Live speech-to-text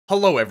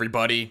Hello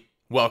everybody,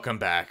 welcome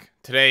back.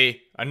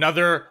 Today,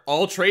 another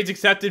all trades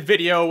accepted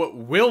video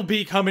will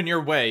be coming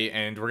your way,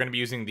 and we're going to be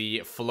using the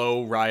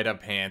Florida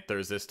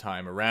Panthers this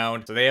time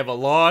around. So they have a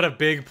lot of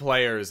big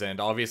players, and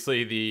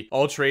obviously the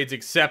all trades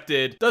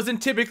accepted doesn't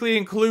typically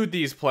include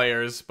these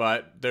players,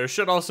 but there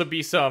should also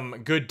be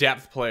some good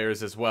depth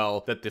players as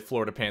well that the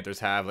Florida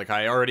Panthers have. Like,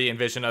 I already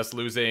envision us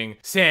losing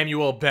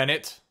Samuel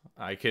Bennett.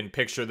 I can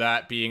picture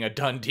that being a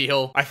done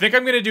deal. I think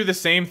I'm going to do the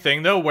same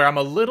thing, though, where I'm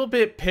a little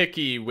bit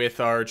picky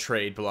with our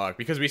trade block,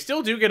 because we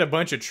still do get a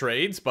bunch of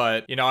trades,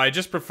 but, you know, I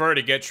just prefer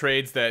to get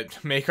trades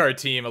that make our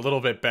team a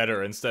little bit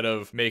better instead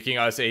of making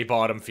us a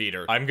bottom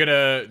feeder. I'm going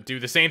to do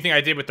the same thing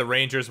I did with the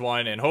Rangers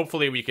one, and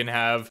hopefully we can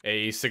have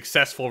a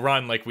successful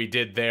run like we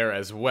did there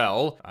as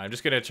well. I'm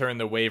just going to turn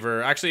the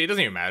waiver. Actually, it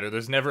doesn't even matter.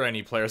 There's never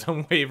any players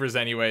on waivers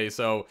anyway,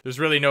 so there's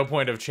really no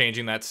point of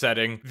changing that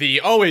setting.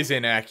 The always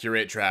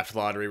inaccurate draft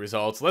lottery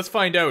results. Let's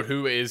find out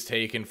who is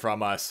taken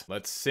from us.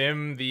 Let's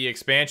sim the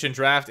expansion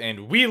draft,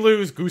 and we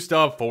lose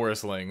Gustav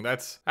Forsling.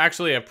 That's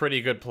actually a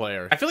pretty good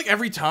player. I feel like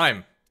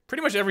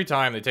pretty much every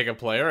time they take a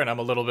player, and I'm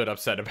a little bit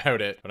upset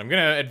about it. But I'm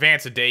gonna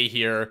advance a day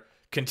here,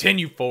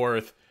 continue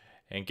forth,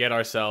 and get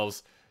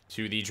ourselves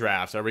to the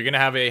draft. Are we gonna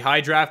have a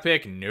high draft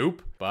pick?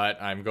 Nope.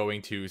 But I'm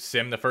going to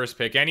sim the first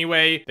pick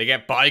anyway. They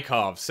get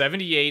Bykov,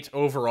 78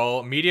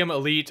 overall, medium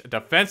elite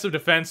defensive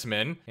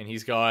defenseman, and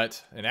he's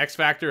got an X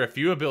factor, a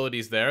few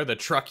abilities there, the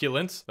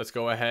truculence. Let's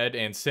go ahead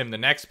and sim the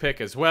next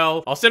pick as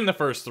well. I'll sim the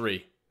first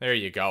three. There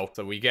you go.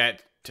 So we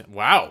get,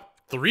 wow,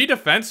 3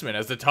 defensemen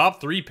as the top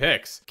 3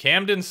 picks.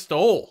 Camden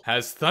Stoll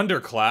has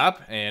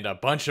Thunderclap and a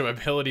bunch of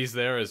abilities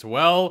there as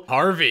well.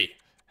 Harvey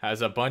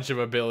has a bunch of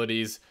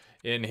abilities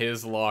in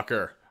his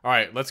locker. All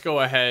right, let's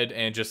go ahead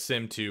and just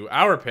sim to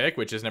our pick,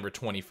 which is number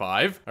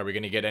 25. Are we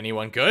going to get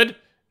anyone good?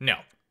 No,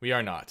 we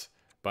are not.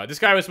 But this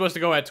guy was supposed to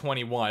go at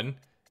 21, and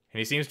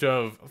he seems to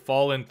have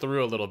fallen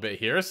through a little bit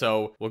here.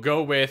 So we'll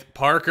go with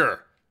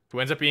Parker, who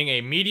ends up being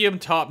a medium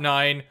top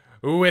 9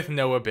 with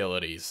no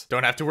abilities.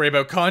 Don't have to worry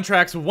about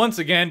contracts once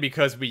again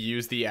because we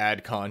use the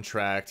add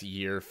contract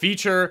year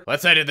feature.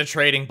 Let's edit the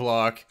trading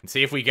block and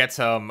see if we get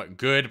some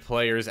good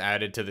players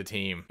added to the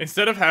team.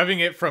 Instead of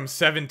having it from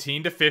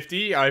 17 to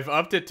 50, I've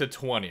upped it to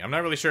 20. I'm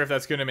not really sure if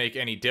that's going to make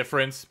any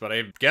difference, but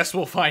I guess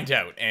we'll find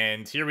out.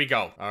 And here we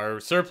go. Our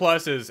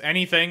surplus is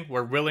anything.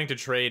 We're willing to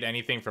trade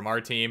anything from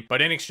our team,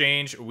 but in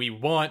exchange, we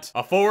want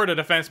a forward, a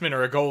defenseman,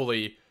 or a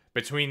goalie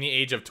between the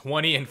age of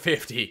 20 and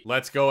 50.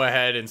 Let's go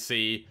ahead and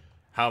see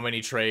how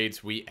many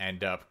trades we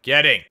end up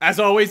getting. As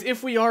always,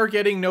 if we are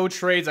getting no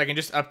trades, I can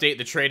just update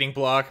the trading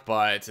block,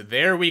 but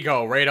there we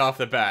go, right off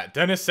the bat.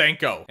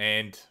 Denisenko,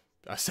 and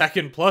a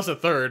second plus a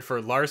third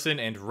for Larson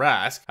and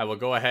Rask. I will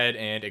go ahead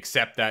and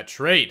accept that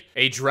trade.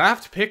 A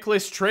draft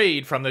pickless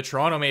trade from the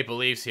Toronto Maple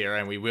Leafs here,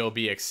 and we will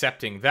be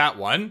accepting that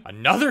one.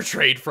 Another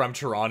trade from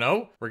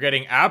Toronto. We're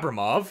getting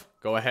Abramov.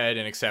 Go ahead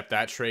and accept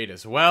that trade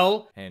as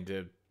well. And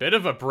a bit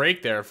of a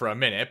break there for a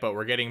minute, but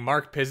we're getting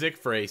Mark Pysyk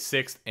for a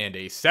 6th and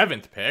a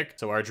 7th pick.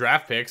 So our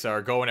draft picks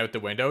are going out the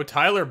window.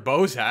 Tyler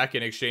Bozak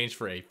in exchange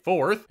for a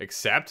 4th.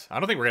 Accept. I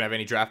don't think we're going to have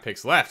any draft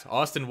picks left.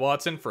 Austin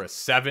Watson for a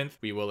 7th.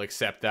 We will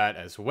accept that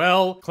as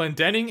well.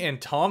 Clendenning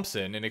and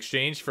Thompson in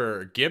exchange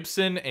for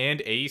Gibson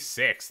and a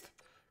 6th.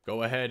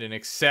 Go ahead and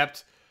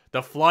accept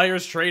the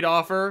Flyers trade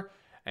offer.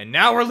 And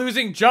now we're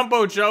losing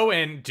Jumbo Joe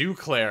and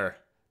Duclair.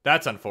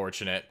 That's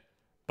unfortunate.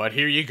 But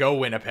here you go,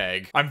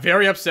 Winnipeg. I'm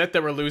very upset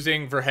that we're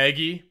losing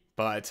Verhaeghe,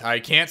 but I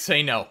can't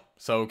say no.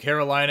 So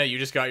Carolina, you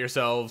just got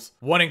yourselves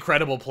one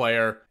incredible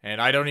player,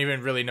 and I don't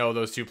even really know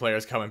those 2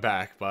 players coming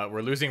back, but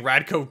we're losing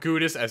Radko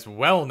Gudas as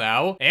well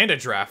now, and a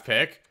draft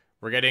pick.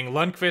 We're getting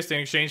Lundqvist in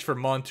exchange for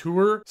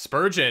Montour.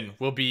 Spurgeon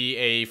will be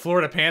a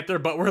Florida Panther,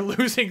 but we're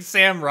losing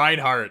Sam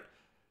Reinhart.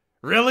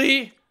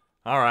 Really?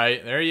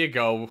 Alright, there you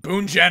go.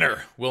 Boone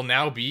Jenner will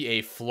now be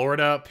a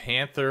Florida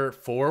Panther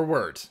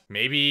forward.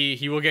 Maybe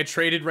he will get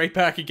traded right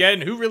back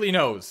again, who really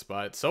knows?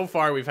 But so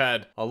far we've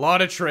had a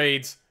lot of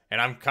trades, and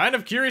I'm kind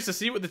of curious to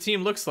see what the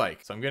team looks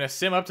like. So I'm going to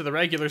sim up to the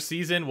regular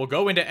season. We'll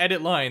go into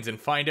edit lines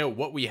and find out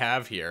what we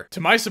have here.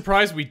 To my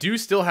surprise, we do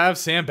still have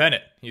Sam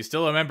Bennett. He's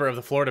still a member of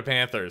the Florida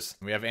Panthers.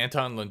 We have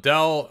Anton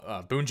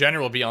Lundell. Boone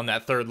Jenner will be on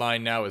that 3rd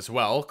line now as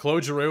well.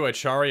 Claude Giroux,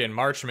 Achari, and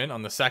Marchment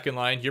on the 2nd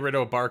line.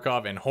 Yurido,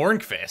 Barkov, and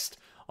Hornqvist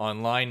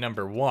on line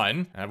number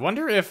 1. I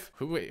wonder if,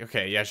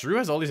 okay, yeah, Giroux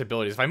has all these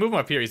abilities. If I move him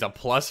up here, he's a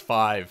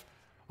 +5.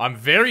 I'm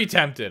very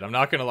tempted, I'm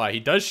not gonna lie. He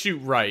does shoot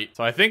right,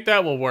 so I think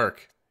that will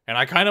work. And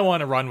I kind of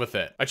want to run with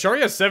it. Achari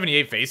has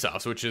 78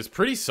 faceoffs, which is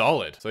pretty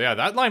solid. So yeah,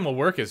 that line will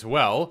work as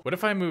well. What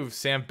if I move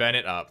Sam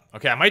Bennett up?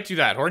 Okay, I might do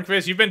that.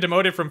 Hornqvist, you've been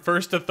demoted from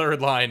 1st to 3rd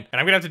line, and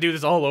I'm gonna have to do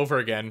this all over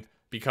again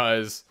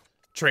because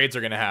trades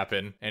are going to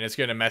happen, and it's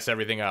going to mess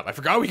everything up. I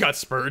forgot we got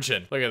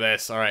Spurgeon. Look at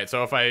this. All right,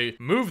 so if I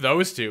move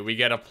those 2, we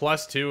get a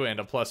 +2 and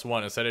a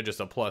 +1 instead of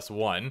just a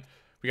 +1.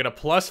 We get a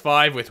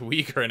 +5 with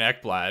Weegar and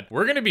Ekblad.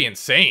 We're going to be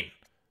insane.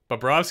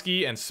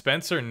 Bobrovsky and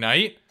Spencer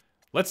Knight.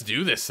 Let's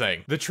do this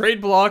thing. The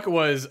trade block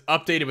was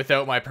updated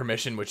without my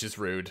permission, which is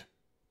rude.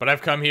 But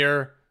I've come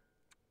here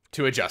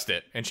to adjust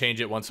it and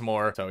change it once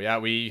more. So yeah,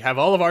 we have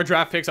all of our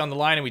draft picks on the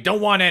line and we don't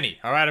want any.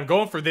 All right, I'm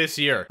going for this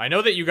year. I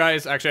know that you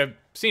guys actually have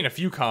seen a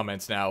few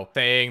comments now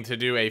saying to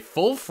do a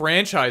full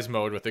franchise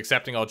mode with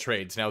accepting all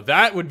trades. Now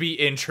that would be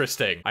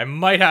interesting. I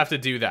might have to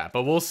do that,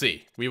 but we'll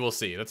see. We will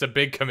see. That's a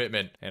big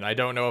commitment, and I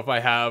don't know if I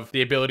have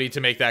the ability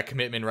to make that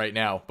commitment right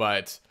now,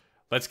 but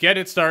let's get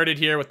it started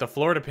here with the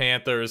Florida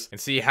Panthers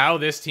and see how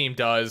this team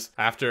does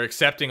after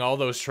accepting all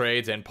those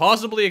trades and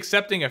possibly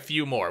accepting a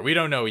few more. We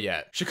don't know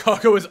yet.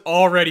 Chicago has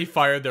already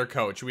fired their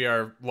coach. We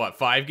are, what,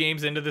 5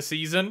 games into the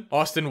season?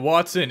 Austin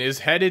Watson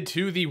is headed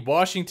to the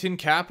Washington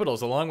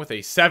Capitals along with a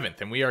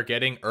 7th, and we are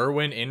getting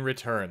Irwin in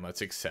return.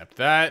 Let's accept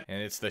that.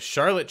 And it's the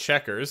Charlotte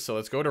Checkers, so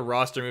let's go to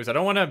roster moves. I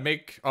don't want to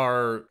make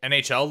our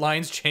NHL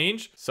lines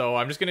change, so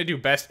I'm just going to do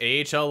best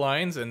AHL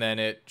lines, and then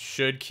it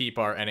should keep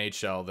our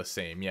NHL the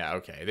same. Yeah,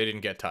 okay. They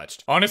didn't get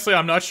touched. Honestly,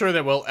 I'm not sure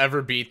that we'll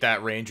ever beat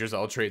that Rangers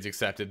all trades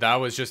accepted. That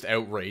was just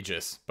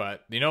outrageous.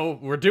 But, you know,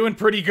 we're doing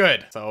pretty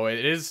good. So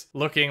it is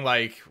looking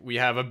like we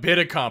have a bit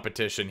of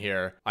competition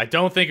here. I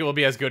don't think it will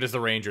be as good as the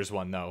Rangers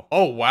one, though.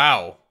 Oh,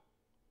 wow.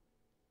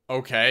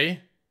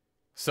 Okay.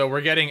 So we're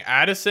getting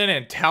Addison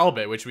and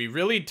Talbot, which we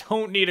really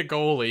don't need a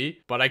goalie,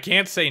 but I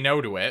can't say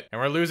no to it.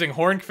 And we're losing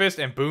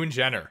Hornqvist and Boone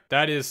Jenner.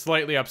 That is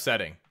slightly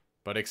upsetting,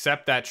 but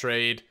accept that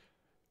trade.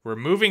 We're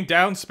moving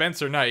down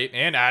Spencer Knight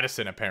and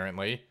Addison,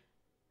 apparently.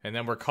 And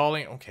then we're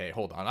calling... Okay,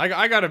 hold on.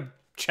 I gotta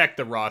check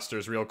the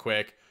rosters real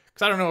quick,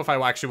 because I don't know if I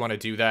actually want to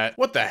do that.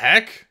 What the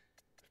heck?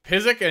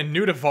 Pizik and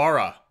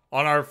Nudavara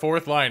on our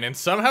 4th line, and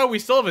somehow we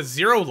still have a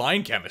 0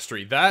 line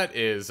chemistry. That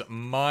is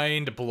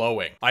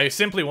mind-blowing. I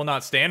simply will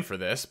not stand for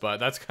this, but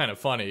that's kind of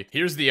funny.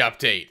 Here's the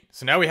update.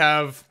 So now we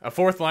have a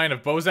 4th line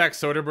of Bozak,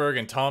 Soderberg,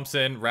 and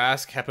Thompson.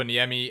 Rask,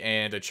 Heponiemi,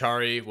 and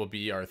Achari will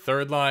be our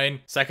 3rd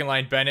line. 2nd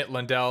line, Bennett,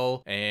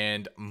 Lundell,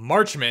 and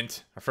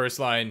Marchment. Our 1st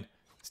line,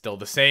 still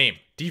the same.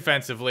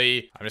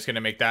 Defensively, I'm just going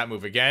to make that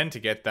move again to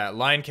get that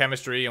line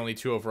chemistry. Only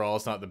 2 overall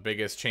is not the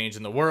biggest change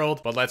in the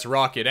world, but let's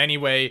rock it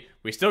anyway.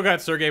 We still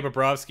got Sergei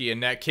Bobrovsky in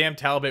net. Cam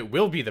Talbot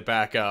will be the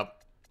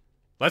backup.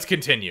 Let's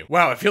continue.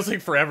 Wow, it feels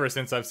like forever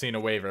since I've seen a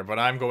waiver, but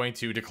I'm going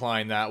to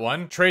decline that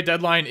one. Trade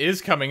deadline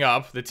is coming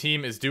up. The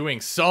team is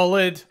doing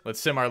solid. Let's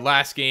sim our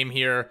last game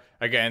here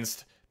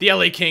against the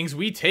LA Kings.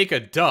 We take a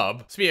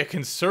dub. Let's be a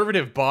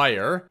conservative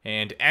buyer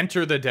and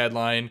enter the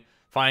deadline.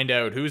 Find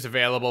out who's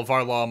available.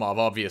 Varlamov,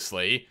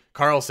 obviously.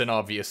 Carlson,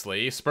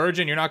 obviously.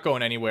 Spurgeon, you're not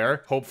going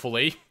anywhere,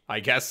 hopefully. I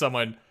guess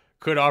someone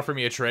could offer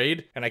me a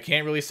trade, and I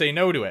can't really say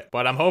no to it.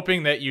 But I'm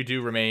hoping that you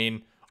do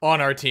remain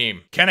on our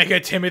team. Can I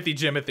get Timothy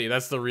Jimothy?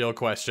 That's the real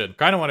question.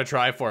 Kind of want to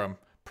try for him.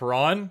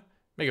 Perron,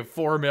 make it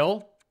 4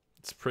 mil.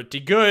 It's pretty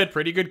good.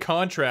 Pretty good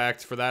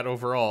contract for that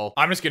overall.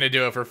 I'm just going to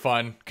do it for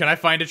fun. Can I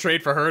find a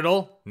trade for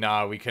Hurdle?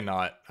 No, we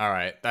cannot. All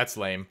right, that's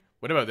lame.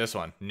 What about this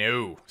one?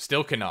 No,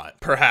 still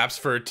cannot. Perhaps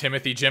for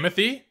Timothy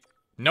Jimothy?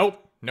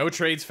 Nope, no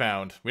trades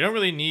found. We don't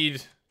really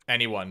need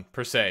anyone,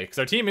 per se, because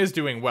our team is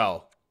doing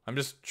well. I'm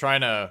just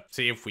trying to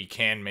see if we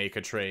can make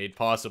a trade,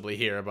 possibly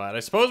here, but I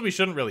suppose we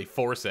shouldn't really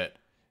force it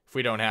if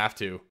we don't have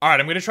to. All right,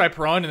 I'm going to try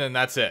Perron, and then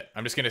that's it.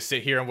 I'm just going to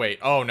sit here and wait.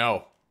 Oh,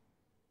 no.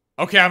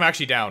 Okay, I'm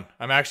actually down.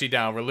 I'm actually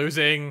down. We're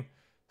losing.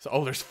 So,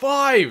 oh, there's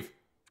 5.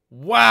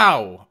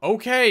 Wow.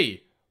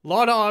 Okay. A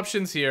lot of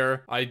options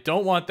here. I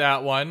don't want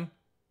that one.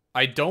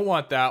 I don't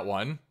want that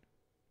one.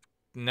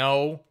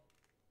 No.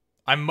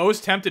 I'm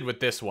most tempted with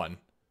this one.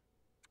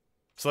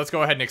 So let's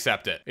go ahead and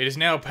accept it. It is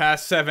now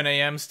past 7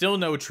 a.m. Still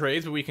no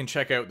trades, but we can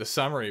check out the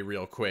summary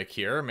real quick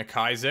here.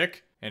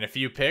 McIsaac and a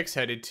few picks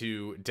headed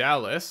to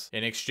Dallas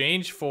in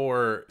exchange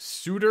for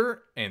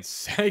Suter and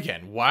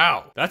Sagan.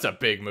 Wow, that's a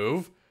big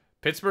move.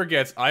 Pittsburgh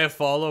gets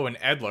Iafallo and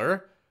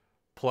Edler,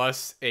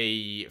 plus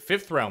a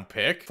 5th round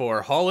pick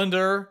for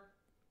Hollander,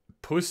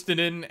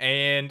 Puustinen,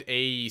 and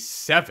a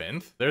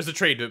 7th. There's a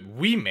trade that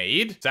we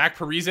made. Zach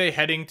Parise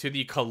heading to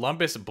the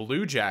Columbus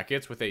Blue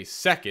Jackets with a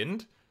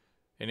 2nd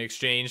in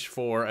exchange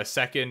for a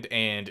 2nd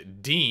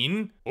and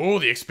Dean. Oh,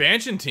 the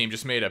expansion team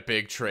just made a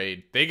big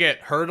trade. They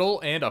get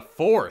Hurdle and a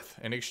 4th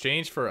in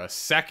exchange for a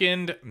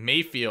 2nd,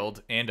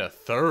 Mayfield, and a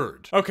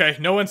 3rd. Okay,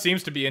 no one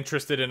seems to be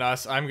interested in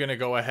us. I'm gonna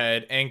go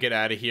ahead and get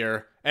out of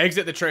here.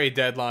 Exit the trade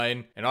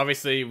deadline. And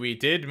obviously, we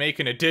did make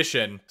an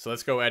addition, so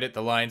let's go edit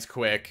the lines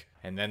quick.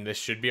 And then this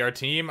should be our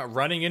team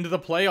running into the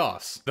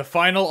playoffs. The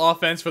final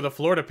offense for the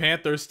Florida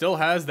Panthers still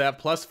has that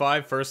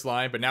 +5 first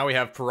line, but now we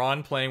have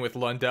Perron playing with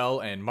Lundell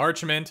and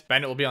Marchment.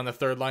 Bennett will be on the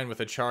 3rd line with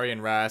Achari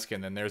and Rask,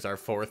 and then there's our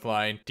 4th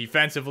line.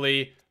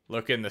 Defensively,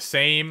 looking the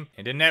same.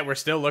 And in net, we're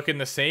still looking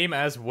the same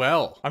as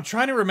well. I'm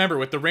trying to remember,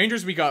 with the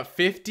Rangers, we got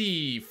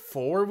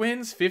 54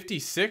 wins?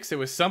 56? It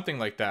was something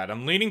like that.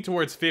 I'm leaning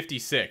towards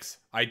 56.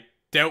 I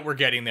doubt we're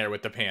getting there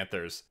with the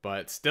Panthers,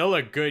 but still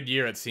a good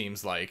year, it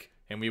seems like.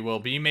 And we will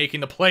be making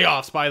the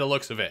playoffs by the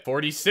looks of it.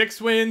 46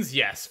 wins?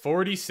 Yes,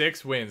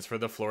 46 wins for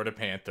the Florida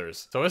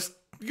Panthers. So it's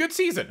a good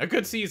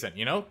season,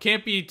 you know?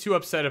 Can't be too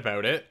upset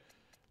about it.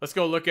 Let's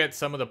go look at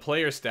some of the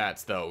player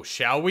stats, though,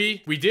 shall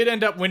we? We did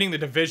end up winning the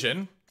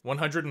division.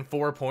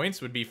 104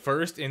 points, would be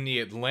first in the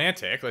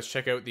Atlantic. Let's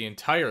check out the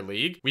entire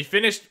league. We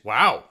finished,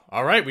 wow,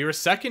 all right, we were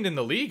second in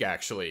the league,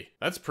 actually.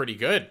 That's pretty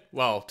good.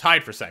 Well,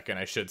 tied for second,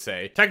 I should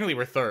say. Technically,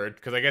 we're third,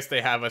 because I guess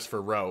they have us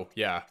for row,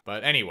 yeah.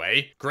 But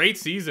anyway, great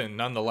season,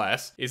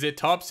 nonetheless. Is it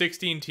top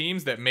 16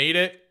 teams that made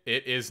it?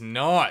 It is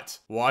not.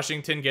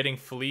 Washington getting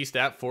fleeced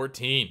at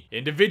 14.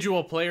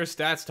 Individual player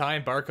stats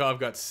time, Barkov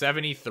got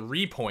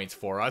 73 points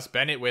for us.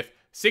 Bennett with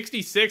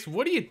 66.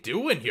 What are you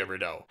doing,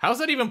 Huberdeau? How's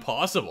that even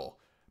possible?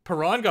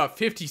 Perron got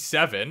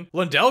 57.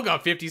 Lundell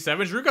got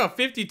 57. Drew got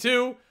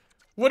 52.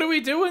 What are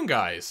we doing,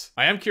 guys?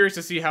 I am curious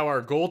to see how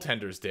our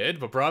goaltenders did.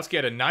 Bobrovsky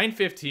had a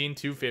 915,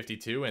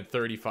 252, and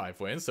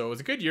 35 wins, so it was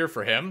a good year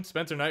for him.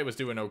 Spencer Knight was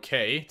doing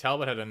okay.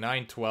 Talbot had a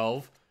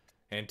 912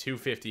 and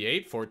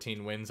 258,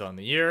 14 wins on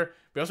the year.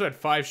 We also had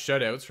 5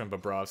 shutouts from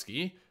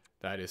Bobrovsky.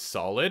 That is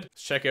solid.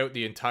 Let's check out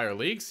the entire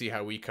league, see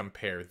how we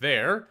compare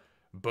there.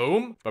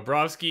 Boom.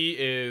 Bobrovsky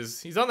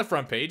he's on the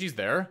front page. He's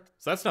there.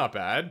 So that's not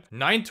bad.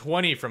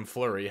 920 from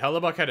Fleury.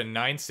 Hellebuck had a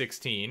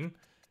 916.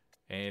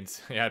 And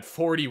he had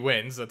 40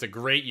 wins. That's a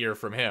great year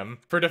from him.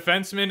 For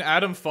defensemen,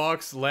 Adam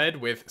Fox led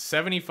with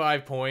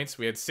 75 points.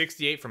 We had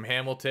 68 from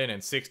Hamilton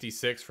and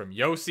 66 from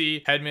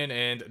Yossi. Hedman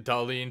and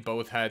Dahlin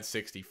both had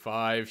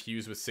 65.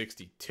 Hughes was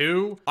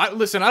 62.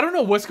 Listen, I don't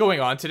know what's going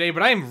on today,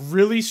 but I am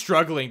really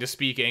struggling to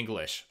speak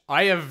English.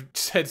 I have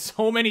said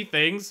so many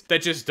things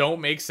that just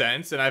don't make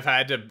sense, and I've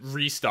had to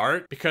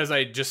restart because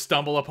I just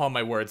stumble upon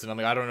my words, and I'm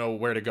like, I don't know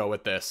where to go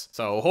with this.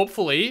 So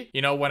hopefully,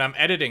 you know, when I'm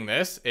editing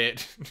this,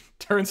 it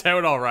turns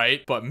out all right.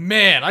 But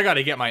man, I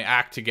gotta get my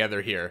act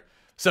together here.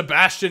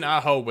 Sebastian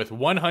Aho with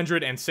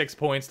 106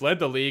 points led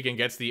the league and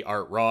gets the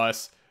Art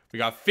Ross. We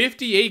got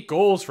 58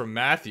 goals from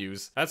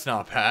Matthews. That's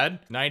not bad.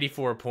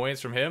 94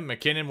 points from him.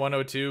 McKinnon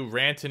 102,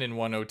 Rantanen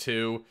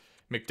 102.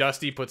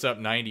 McDusty puts up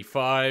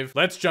 95.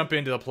 Let's jump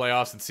into the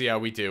playoffs and see how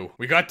we do.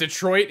 We got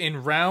Detroit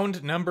in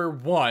round number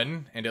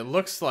 1, and it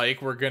looks like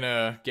we're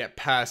gonna get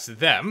past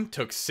them.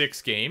 Took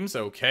 6 games,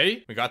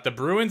 okay. We got the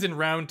Bruins in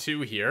round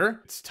 2 here.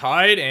 It's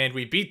tied, and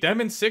we beat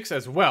them in 6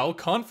 as well.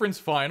 Conference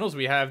finals,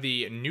 we have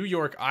the New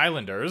York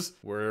Islanders.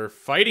 We're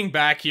fighting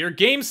back here.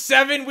 Game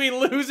 7, we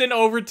lose in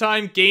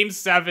overtime. Game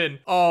 7.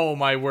 Oh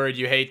my word,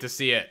 you hate to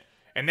see it.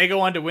 And they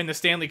go on to win the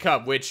Stanley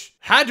Cup, which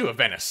had to have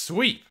been a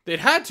sweep. It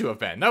had to have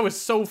been. That was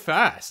so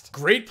fast.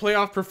 Great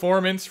playoff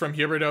performance from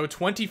Huberdeau.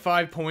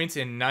 25 points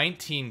in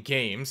 19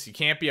 games. You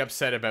can't be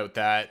upset about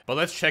that. But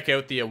let's check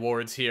out the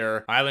awards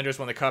here. Islanders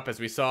won the Cup,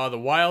 as we saw. The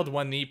Wild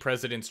won the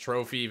President's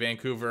Trophy.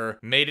 Vancouver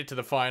made it to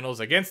the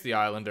finals against the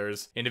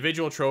Islanders.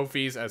 Individual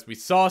trophies, as we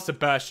saw,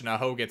 Sebastian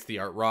Aho gets the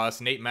Art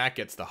Ross. Nate Mack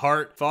gets the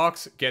Hart.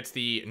 Fox gets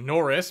the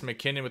Norris.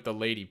 McKinnon with the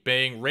Lady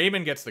Byng.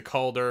 Raymond gets the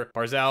Calder.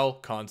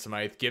 Barzal, Conn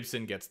Smythe.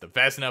 Gibson gets the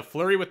Vesna.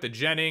 Fleury with the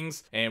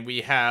Jennings. And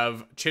we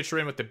have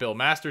Chychrun with the Bill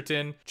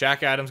Masterton.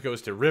 Jack Adams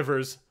goes to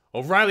Rivers.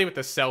 O'Reilly with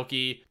the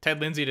Selke.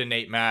 Ted Lindsay to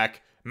Nate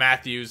Mack.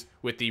 Matthews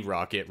with the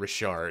Rocket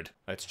Richard.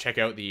 Let's check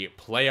out the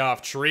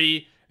playoff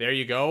tree. There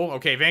you go.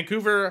 Okay,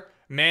 Vancouver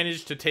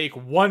managed to take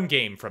 1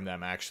 game from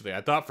them, actually.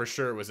 I thought for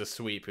sure it was a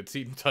sweep. It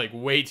seemed like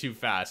way too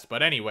fast.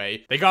 But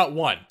anyway, they got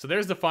 1. So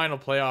there's the final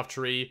playoff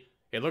tree.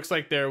 It looks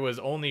like there was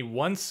only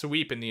 1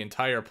 sweep in the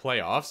entire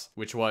playoffs,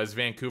 which was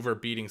Vancouver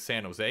beating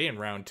San Jose in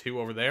round 2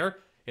 over there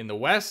in the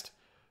West.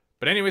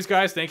 But anyways,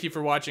 guys, thank you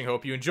for watching.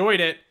 Hope you enjoyed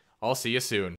it. I'll see you soon.